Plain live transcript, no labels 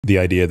the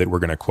idea that we're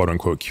going to quote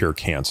unquote cure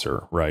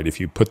cancer, right? If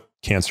you put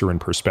cancer in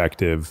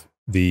perspective,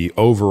 the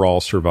overall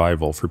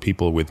survival for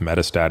people with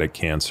metastatic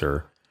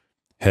cancer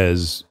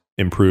has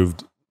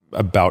improved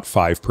about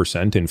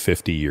 5% in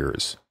 50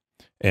 years.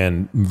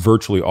 And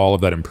virtually all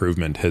of that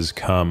improvement has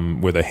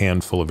come with a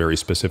handful of very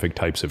specific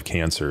types of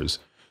cancers.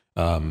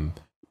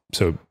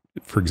 So,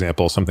 for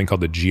example, something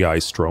called the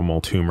GI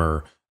stromal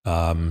tumor,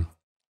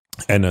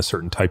 and a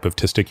certain type of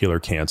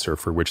testicular cancer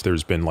for which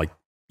there's been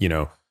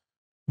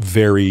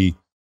very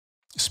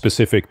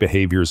specific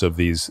behaviors of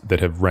these that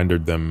have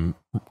rendered them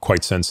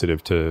quite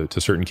sensitive to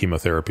certain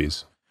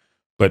chemotherapies.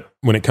 But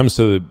when it comes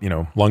to,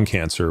 lung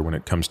cancer, when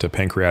it comes to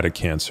pancreatic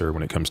cancer,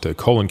 when it comes to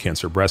colon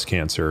cancer, breast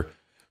cancer,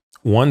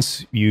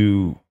 once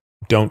you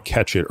don't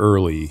catch it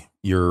early,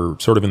 you're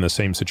sort of in the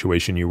same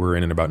situation you were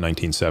in about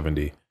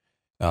 1970.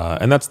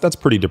 And that's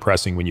pretty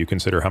depressing when you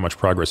consider how much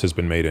progress has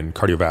been made in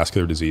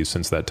cardiovascular disease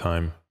since that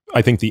time.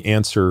 I think the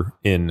answer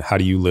in how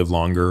do you live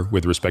longer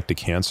with respect to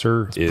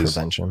cancer is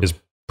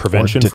prevention